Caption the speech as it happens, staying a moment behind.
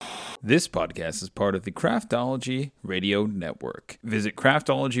This podcast is part of the Craftology Radio Network. Visit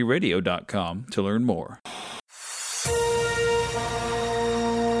craftologyradio.com to learn more.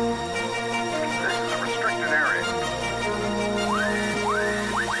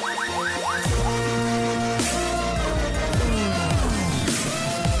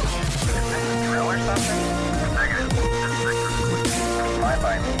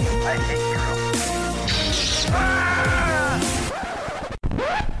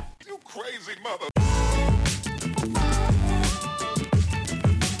 Crazy mother.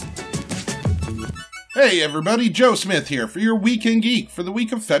 Hey everybody, Joe Smith here for your Week in Geek for the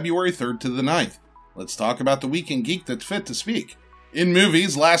week of February 3rd to the 9th. Let's talk about the Week in Geek that's fit to speak. In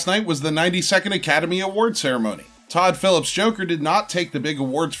movies, last night was the 92nd Academy Award ceremony. Todd Phillips' Joker did not take the big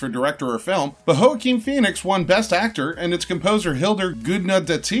awards for director or film, but Joaquin Phoenix won Best Actor and its composer Hildur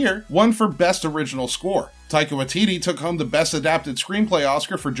Guðnadóttir won for Best Original Score. Taika Waititi took home the Best Adapted Screenplay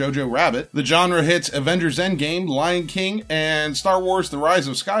Oscar for Jojo Rabbit. The genre hits Avengers Endgame, Lion King, and Star Wars The Rise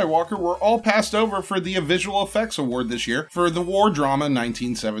of Skywalker were all passed over for the Visual Effects Award this year for the war drama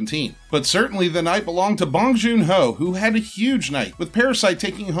 1917. But certainly the night belonged to Bong Joon-ho, who had a huge night, with Parasite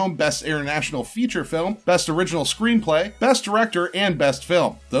taking home Best International Feature Film, Best Original Screenplay, Best Director, and Best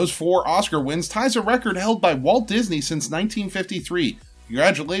Film. Those 4 Oscar wins ties a record held by Walt Disney since 1953.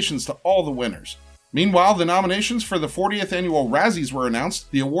 Congratulations to all the winners. Meanwhile, the nominations for the 40th annual Razzies were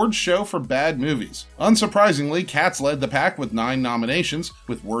announced, the awards show for bad movies. Unsurprisingly, Cats led the pack with 9 nominations,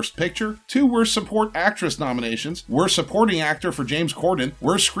 with Worst Picture, 2 Worst Support Actress nominations, Worst Supporting Actor for James Corden,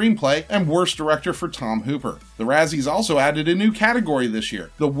 Worst Screenplay, and Worst Director for Tom Hooper. The Razzies also added a new category this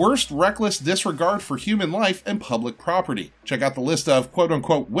year, the Worst Reckless Disregard for Human Life and Public Property. Check out the list of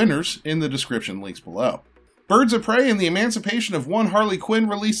quote-unquote winners in the description links below. Birds of Prey and the Emancipation of One Harley Quinn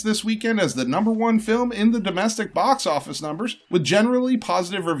released this weekend as the #1 film in the domestic box office numbers, with generally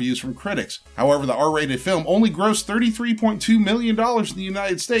positive reviews from critics. However, the R-rated film only grossed $33.2 million in the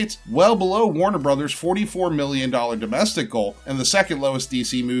United States, well below Warner Bros.' $44 million domestic goal, and the second lowest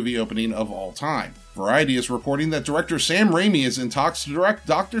DC movie opening of all time. Variety is reporting that director Sam Raimi is in talks to direct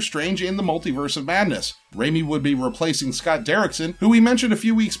Doctor Strange in the Multiverse of Madness. Raimi would be replacing Scott Derrickson, who we mentioned a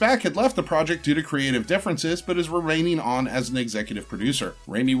few weeks back had left the project due to creative differences, but is remaining on as an executive producer.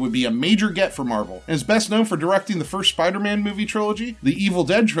 Raimi would be a major get for Marvel, and is best known for directing the first Spider-Man movie trilogy, the Evil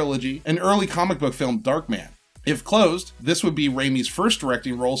Dead trilogy, and early comic book film Darkman. If closed, this would be Raimi's first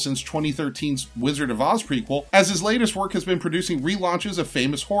directing role since 2013's Wizard of Oz prequel, as his latest work has been producing relaunches of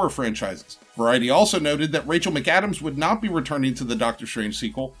famous horror franchises. Variety also noted that Rachel McAdams would not be returning to the Doctor Strange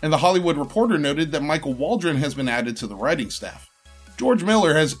sequel, and The Hollywood Reporter noted that Michael Waldron has been added to the writing staff. George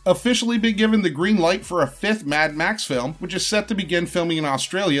Miller has officially been given the green light for a 5th Mad Max film, which is set to begin filming in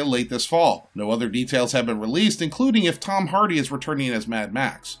Australia late this fall. No other details have been released, including if Tom Hardy is returning as Mad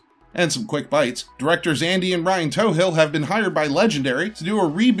Max. And some quick bites. Directors Andy and Ryan Tohill have been hired by Legendary to do a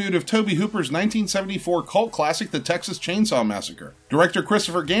reboot of Tobe Hooper's 1974 cult classic The Texas Chainsaw Massacre. Director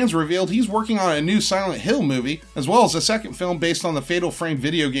Christopher Gans revealed he's working on a new Silent Hill movie, as well as a second film based on the Fatal Frame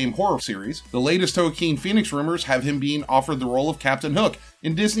video game horror series. The latest Joaquin Phoenix rumors have him being offered the role of Captain Hook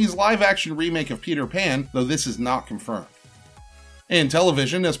in Disney's live-action remake of Peter Pan, though this is not confirmed. In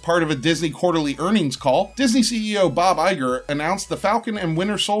television, as part of a Disney quarterly earnings call, Disney CEO Bob Iger announced The Falcon and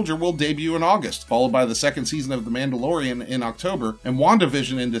Winter Soldier will debut in August, followed by the second season of The Mandalorian in October and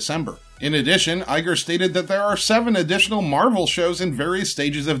WandaVision in December. In addition, Iger stated that there are 7 additional Marvel shows in various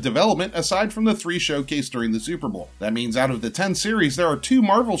stages of development aside from the 3 showcased during the Super Bowl. That means out of the 10 series, there are 2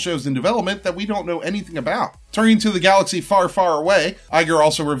 Marvel shows in development that we don't know anything about. Turning to the galaxy far, far away, Iger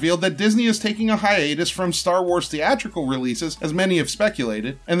also revealed that Disney is taking a hiatus from Star Wars theatrical releases, as many have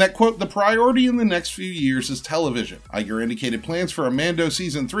speculated, and that, quote, the priority in the next few years is television. Iger indicated plans for a Mando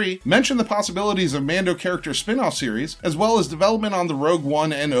Season 3, mentioned the possibilities of Mando character spin-off series, as well as development on the Rogue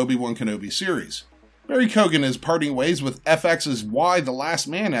One and Obi-Wan Kenobi series. Barry Keoghan is parting ways with FX's Y: The Last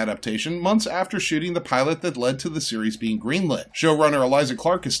Man adaptation months after shooting the pilot that led to the series being greenlit. Showrunner Eliza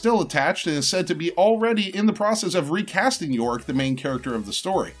Clark is still attached and is said to be already in the process of recasting Yorick, the main character of the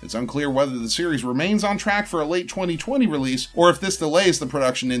story. It's unclear whether the series remains on track for a late 2020 release or if this delays the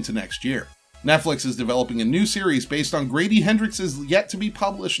production into next year. Netflix is developing a new series based on Grady Hendrix's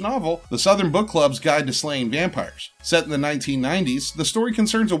yet-to-be-published novel, The Southern Book Club's Guide to Slaying Vampires. Set in the 1990s, the story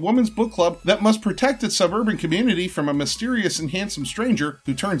concerns a woman's book club that must protect its suburban community from a mysterious and handsome stranger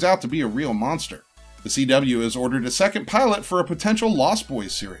who turns out to be a real monster. The CW has ordered a second pilot for a potential Lost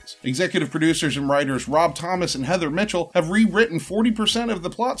Boys series. Executive producers and writers Rob Thomas and Heather Mitchell have rewritten 40% of the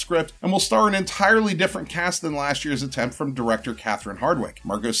plot script and will star an entirely different cast than last year's attempt from director Catherine Hardwicke.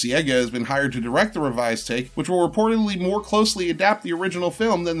 Margot Siega has been hired to direct the revised take, which will reportedly more closely adapt the original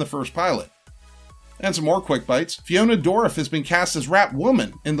film than the first pilot. And some more quick bites. Fiona Dourif has been cast as Rat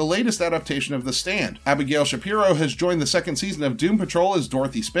Woman in the latest adaptation of The Stand. Abigail Shapiro has joined the second season of Doom Patrol as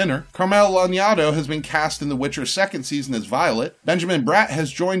Dorothy Spinner. Carmel Lanyadoo has been cast in The Witcher's second season as Violet. Benjamin Bratt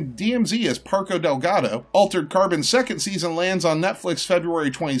has joined DMZ as Parco Delgado. Altered Carbon's second season lands on Netflix February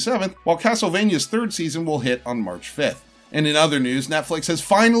 27th, while Castlevania's third season will hit on March 5th. And in other news, Netflix has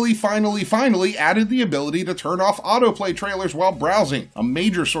finally added the ability to turn off autoplay trailers while browsing, a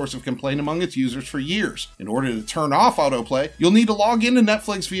major source of complaint among its users for years. In order to turn off autoplay, you'll need to log into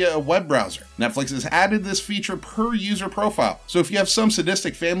Netflix via a web browser. Netflix has added this feature per user profile, so if you have some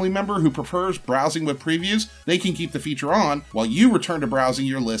sadistic family member who prefers browsing with previews, they can keep the feature on while you return to browsing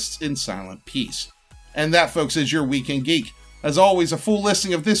your lists in silent peace. And that, folks, is your Week in Geek. As always, a full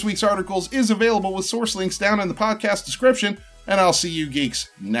listing of this week's articles is available with source links down in the podcast description, and I'll see you geeks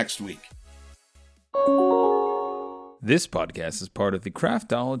next week. This podcast is part of the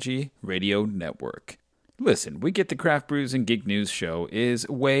Craftology Radio Network. Listen, We Get the Craft Brews and Geek News show is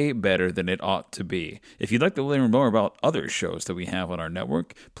way better than it ought to be. If you'd like to learn more about other shows that we have on our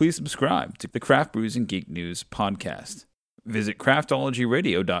network, please subscribe to the Craft Brews and Geek News podcast. Visit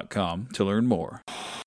craftologyradio.com to learn more.